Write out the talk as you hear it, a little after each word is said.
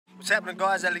happening,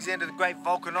 guys? Alexander the Great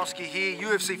Volkanovski here,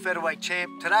 UFC featherweight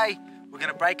champ. Today we're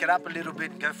going to break it up a little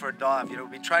bit and go for a dive. You know,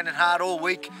 we've been training hard all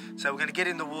week, so we're going to get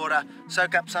in the water,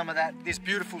 soak up some of this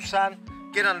beautiful sun,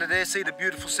 get under there, see the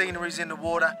beautiful sceneries in the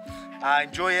water,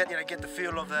 enjoy it, you know, get the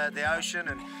feel of the ocean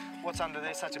and what's under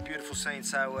there. Such a beautiful scene.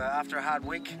 So after a hard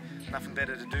week, nothing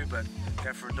better to do but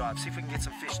go for a dive. See if we can get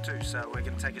some fish too. So we're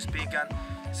going to take a spear gun,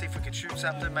 see if we can shoot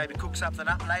something, maybe cook something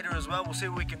up later as well. We'll see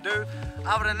what we can do.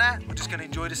 Other than that, we're just going to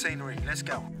enjoy the scenery. Let's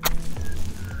go.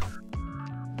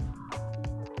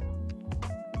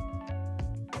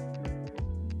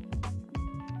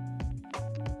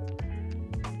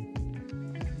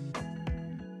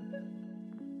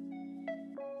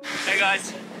 Hey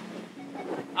guys,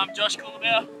 I'm Josh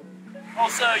Coolabell,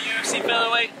 also UFC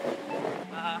featherweight,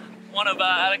 one of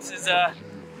Alex's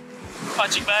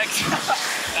punching bags,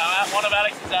 one of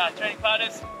Alex's training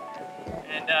partners,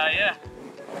 and yeah,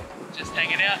 just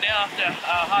hanging out now after a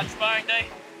hard sparring day,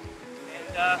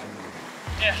 and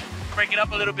yeah, break it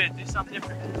up a little bit, do something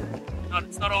different.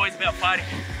 It's not always about fighting.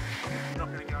 We're not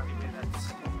going to go anywhere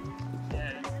that's,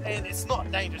 yeah, and it's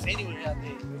not dangerous anywhere out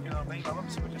there. You know what I mean?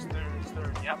 Obviously we're just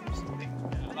stirring the apples and things.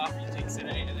 After you jinx it,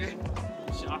 and then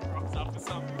shark rocks up or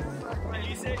something. Hey,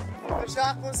 you said the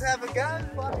shark wants to have a go.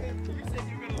 Fucking, you said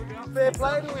you were going to look out. Fair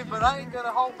play to him, but I ain't going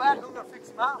to hold back. I'm going to fix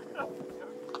him up.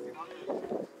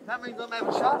 That means I'm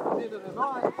having shark for dinner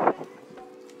tonight.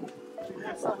 You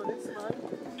want some of this, mate?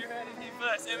 You heard it here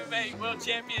first. MMA world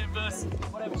champion versus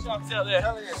whatever shark's out there.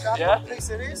 Tell you, a shark, Yeah? what piece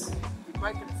it is? You're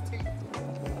breaking its teeth.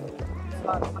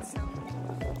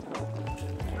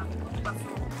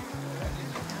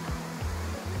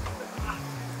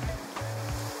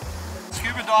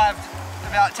 Scuba dived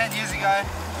about 10 years ago,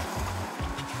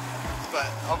 but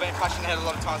I've been crashing the head a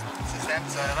lot of times since then,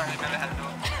 so I don't really remember how to do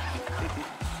it.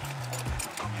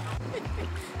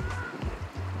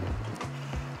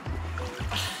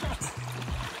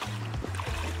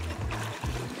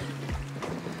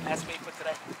 That's me for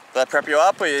today. Did that prep you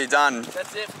up or are you done?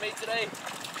 That's it for me today.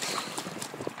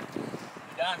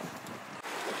 We're done.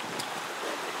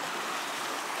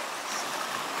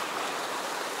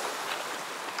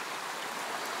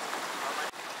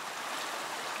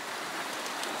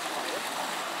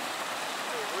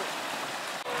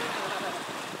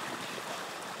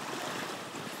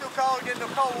 Still cold, getting the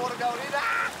cold water going in.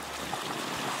 Ah!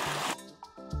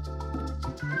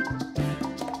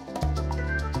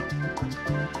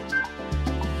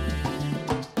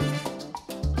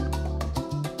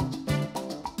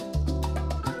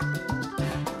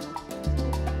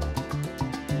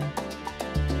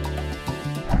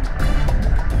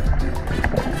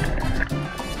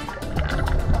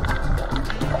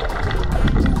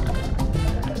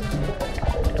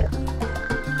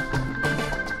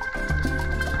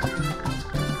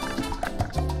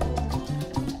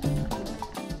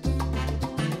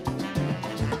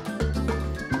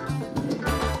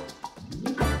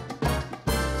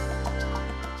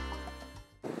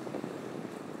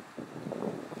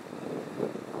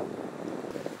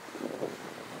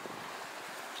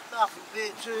 Nothing a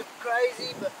bit too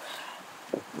crazy, but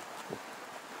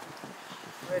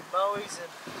red mowies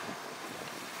and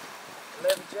a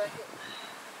leather jacket.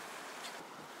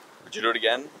 Would you do it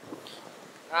again?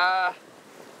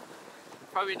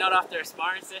 Probably not after a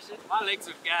sparring session. My legs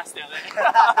were gassed out there.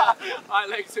 My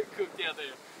legs were cooked out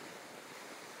there.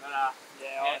 But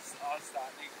yeah, I was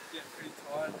starting to get pretty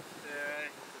tired. Yeah,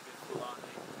 it's a bit full on.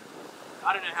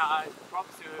 I don't know how.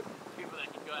 Props to people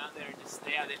that can go out there and just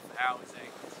stay out there for hours.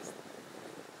 It's just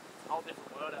a whole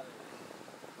different world out there.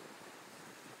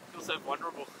 I feel so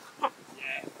vulnerable.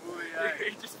 Yeah. Ooh, yeah.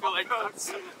 You just feel like I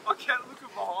can't look at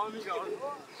behind me going,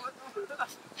 what?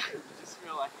 You just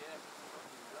feel like, yeah.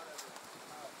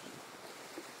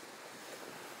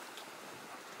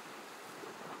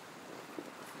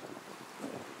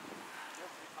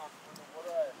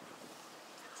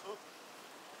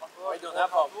 Why are you doing that,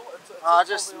 Bob?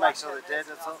 Just to make sure they're dead,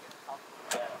 that's all. I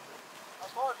was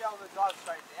trying to be able to dive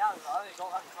straight down, but I only got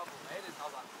like a couple of meters. I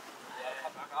was like, yeah,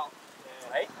 come back up.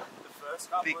 Yeah. Hey? The first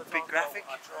couple Big, of big times graphic.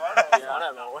 I tried. Yeah, I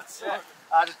don't know what's Yeah.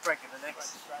 I'll just break in the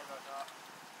necks. straight like that.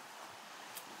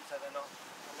 So they're not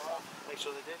alive. Make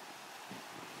sure they're dead.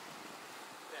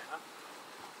 Yeah.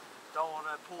 Don't want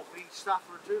to pork me stuff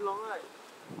for too long, eh?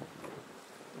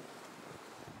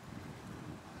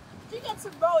 Did you get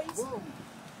some rollies? Whoa.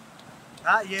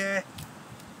 Yeah.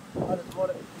 I just want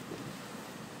it.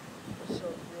 So,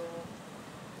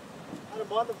 I don't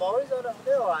mind the mollies,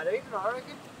 they're alright even, I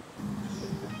reckon.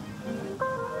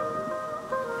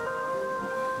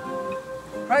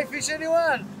 Crayfish,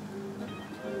 anyone?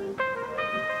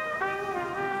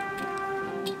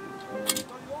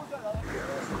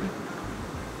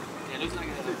 He's not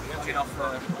going to get off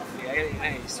the alien,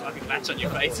 eh? He's fucking match on your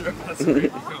face. That's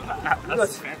offensive.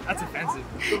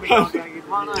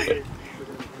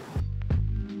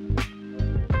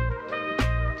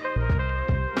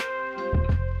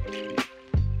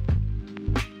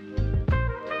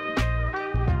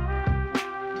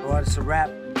 Alright, it's a wrap.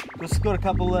 Just got a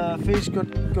couple fish, got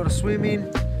a swim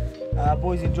in.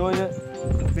 Boys enjoyed it.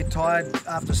 A bit tired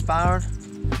after sparring,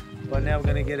 but now we're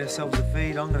going to get ourselves a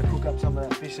feed. I'm going to cook up some of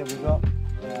that fish that we got.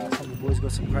 Some of the boys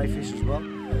got some crayfish as well,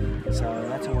 so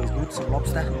that's always good. Some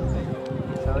lobster.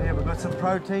 So yeah, we've got some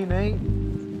protein to eat.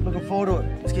 Looking forward to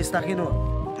it. Let's get stuck into it.